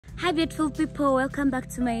Hi beautiful people, welcome back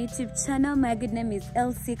to my YouTube channel. My good name is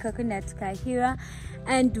Elsie Coconut Kahira,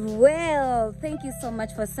 and well, thank you so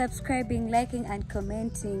much for subscribing, liking and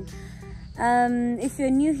commenting. If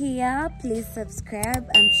you're new here, please subscribe.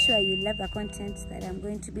 I'm sure you love the content that I'm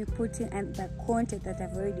going to be putting and the content that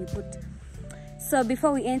I've already put. So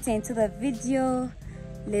before we enter into the video,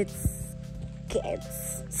 let's get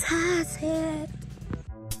started.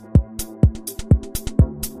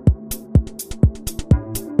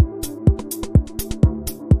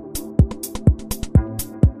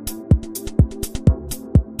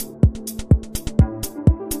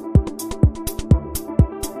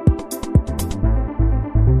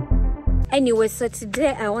 Anyway, so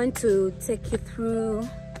today I want to take you through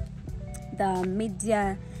the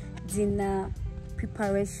media dinner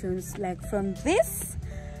preparations, like from this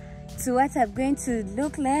to what I'm going to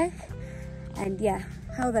look like, and yeah,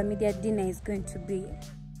 how the media dinner is going to be.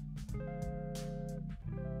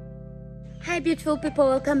 Hi beautiful people,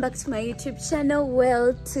 welcome back to my YouTube channel.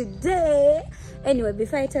 Well, today, anyway,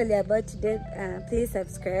 before I tell you about today, please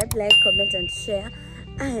subscribe, like, comment and share.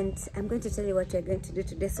 And I'm going to tell you what we're going to do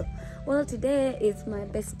today. So, well, today is my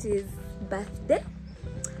bestie's birthday,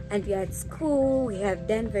 and we are at school. We have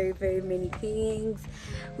done very many things.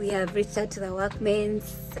 We have reached out to the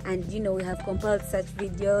workmates, and you know, we have compiled such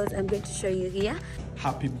videos. I'm going to show you here.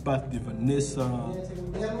 Happy birthday, Vanessa.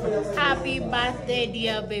 Happy birthday,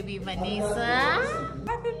 dear baby Vanessa.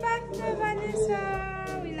 Happy birthday,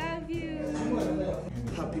 Vanessa. We love you.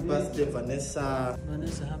 Happy birthday, Vanessa.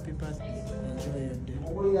 Vanessa, happy birthday. Enjoy your day.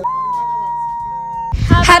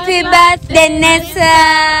 Happy birthday, Nessa.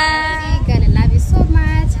 Gonna love you so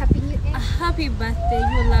much. Happy New Year. Happy birthday,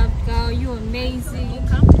 you loved girl. You're amazing.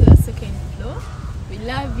 Welcome to the second floor. We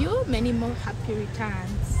love you. Many more happy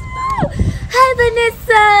returns. Hi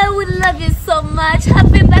Vanessa, we love you so much.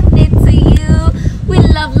 Happy birthday to you. We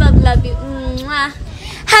love you. Mwah.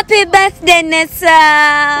 Happy birthday,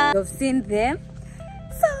 Nessa. You've seen them.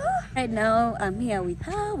 So right now I'm here with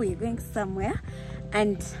her. We're going somewhere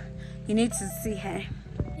and you need to see her.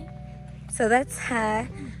 So that's her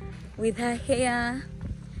with her hair.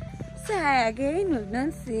 Say hi again, we've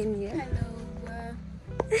not seen you. Hello.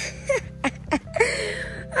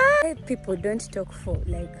 People don't talk for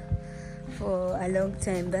a long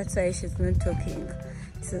time. That's why she's not talking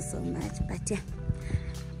so much. But yeah,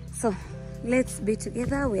 so let's be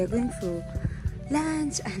together. We are going for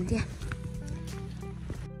lunch and yeah.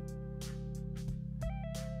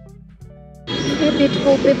 Hey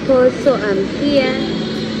beautiful people, so I'm here.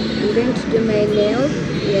 I'm going to do my nails.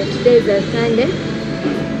 Yeah, today is a Sunday,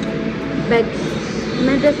 but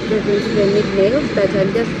my dress doesn't even need nails, but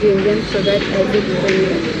I'm just doing them so that I look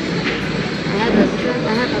friendly. I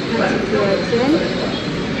have a party to attend,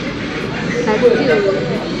 but still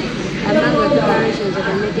among the preparations of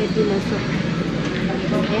the media dinner, so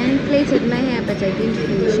I unplaited my hair, but I didn't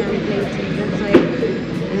finish unplaiting. That's why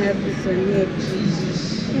I have this on here.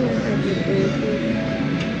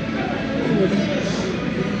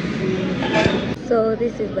 So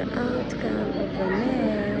this is the outcome of the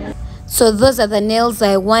nails. So those are the nails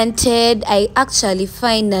I wanted. I actually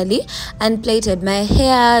finally unplaited my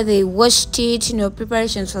hair. They washed it, you know,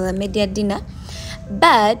 preparations for the media dinner.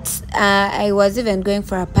 But I was even going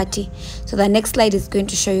for a party. So the next slide is going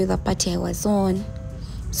to show you the party I was on.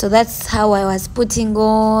 So that's how I was putting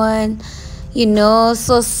on, you know,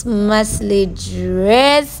 so smartly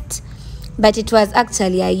dressed. But it was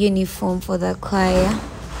actually a uniform for the choir.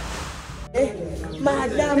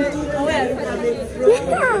 Madam, where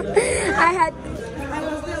I had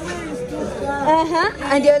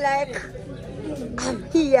and you're like, I'm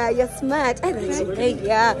here, you're smart. I thought you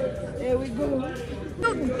yeah. There we go.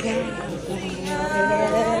 Okay. How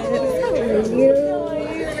are you?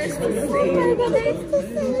 Nice to see you. Nice to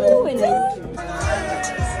see you.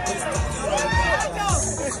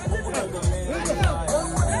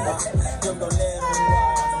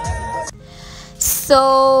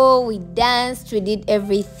 So we danced, we did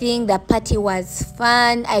everything. The party was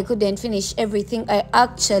fun. I couldn't finish everything. I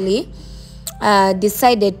actually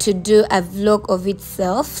decided to do a vlog of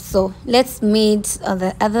itself. So let's meet on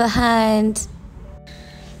the other hand.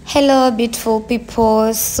 Hello beautiful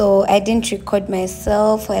people. So I didn't record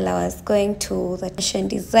myself while I was going to the fashion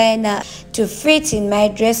designer to fit in my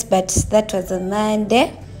dress, but that was a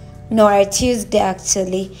Monday, no, a Tuesday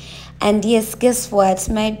actually. And yes, guess what?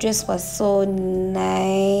 My dress was so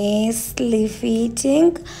nicely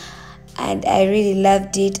fitting and I really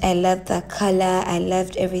loved it. I loved the color. I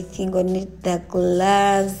loved everything on it, the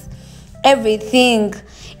gloves, everything.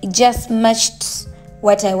 It just matched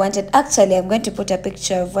what I wanted. Actually, I'm going to put a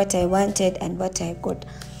picture of what I wanted and what I got.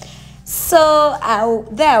 So I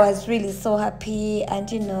was really so happy,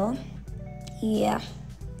 and you know, yeah,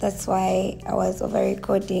 that's why I was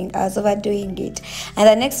over-recording. I was overdoing it. And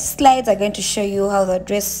the next slides are going to show you how the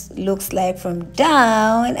dress looks like from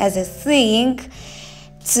down as a sing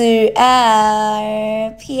to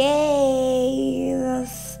our PAs.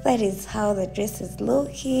 That is how the dress is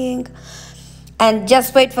looking. And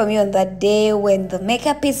just wait for me on that day when the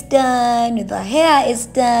makeup is done, when the hair is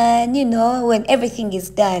done, you know, when everything is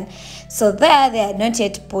done. So they had not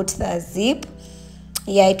yet put the zip.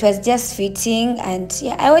 Yeah, it was just fitting, and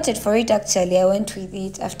yeah, I waited for it actually. I went with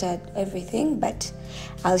it after everything, but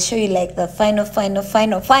I'll show you like the final thing on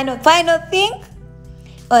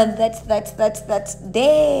that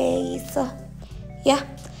day. So yeah,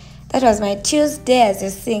 that was my Tuesday as a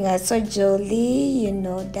singer, so jolly, you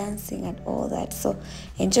know, dancing and all that. So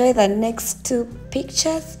enjoy the next 2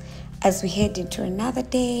 pictures as we head into another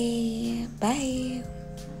day. Bye.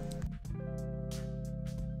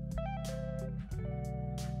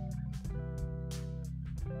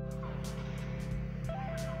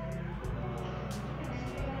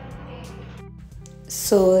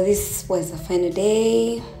 So this was the final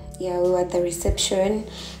day. Yeah, we were at the reception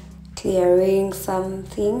clearing some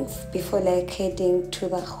things before like heading to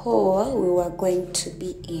the hall we were going to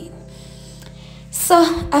be in. So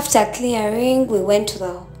after clearing, we went to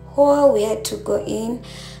the hall. We had to go in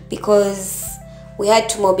because we had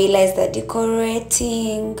to mobilize the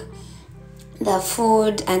decorating, the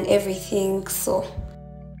food and everything. So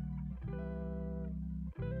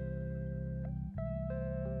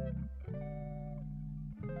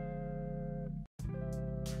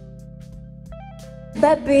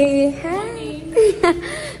baby,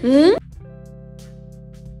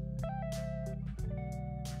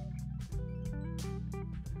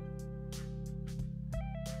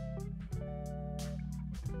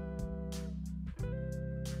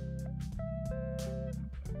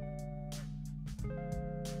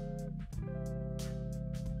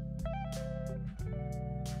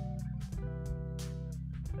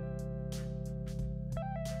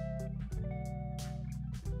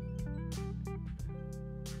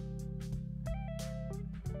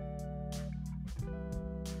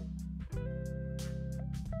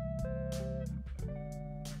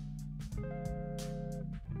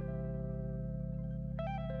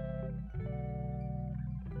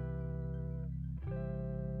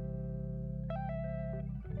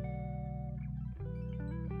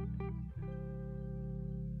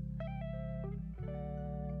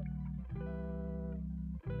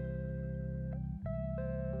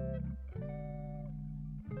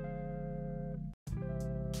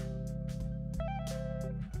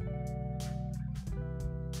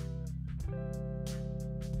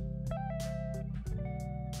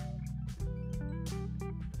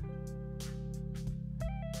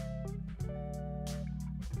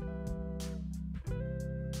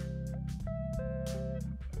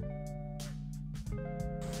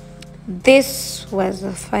 this was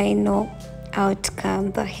the final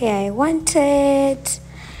outcome, the hair I wanted.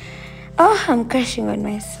 Oh, I'm crashing on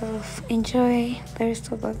myself. Enjoy the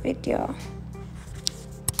rest of the video.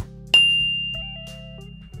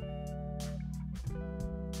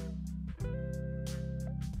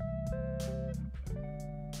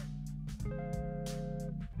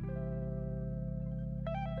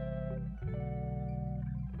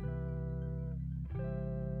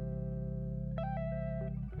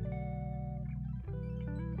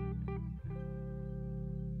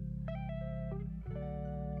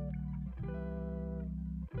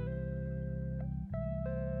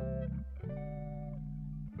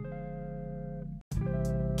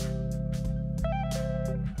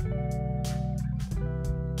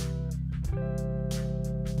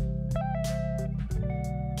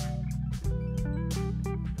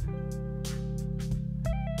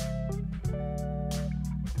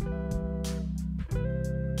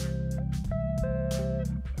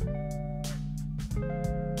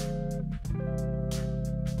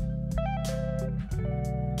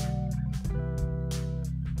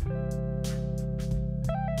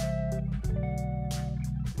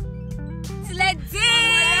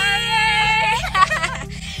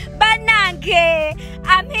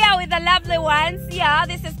 I'm here with the lovely ones. Yeah,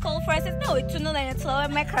 this is Cole Francis. No, it's Tunula and it's Lower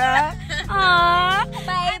Maker. Aww,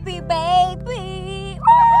 baby.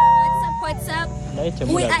 What's up?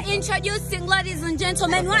 We are introducing, ladies and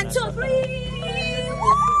gentlemen. 1, 2, 3.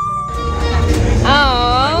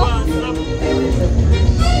 Oh.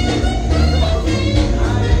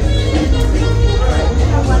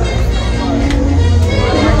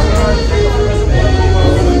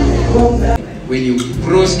 When you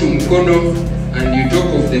cross to Mkono and you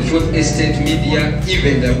talk of the the Fourth Estate media,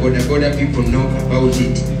 even the Boda people know about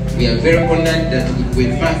it. We are very honored that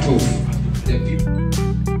we're part of the people.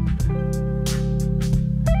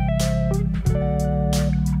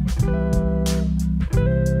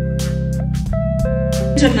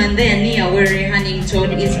 Gentleman there near Were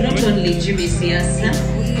Huntington is not only Jimmy Siasa,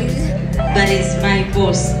 but is my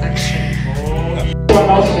boss actually.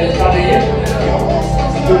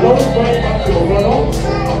 To those going back to Orono,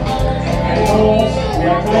 I know we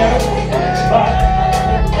are tired, but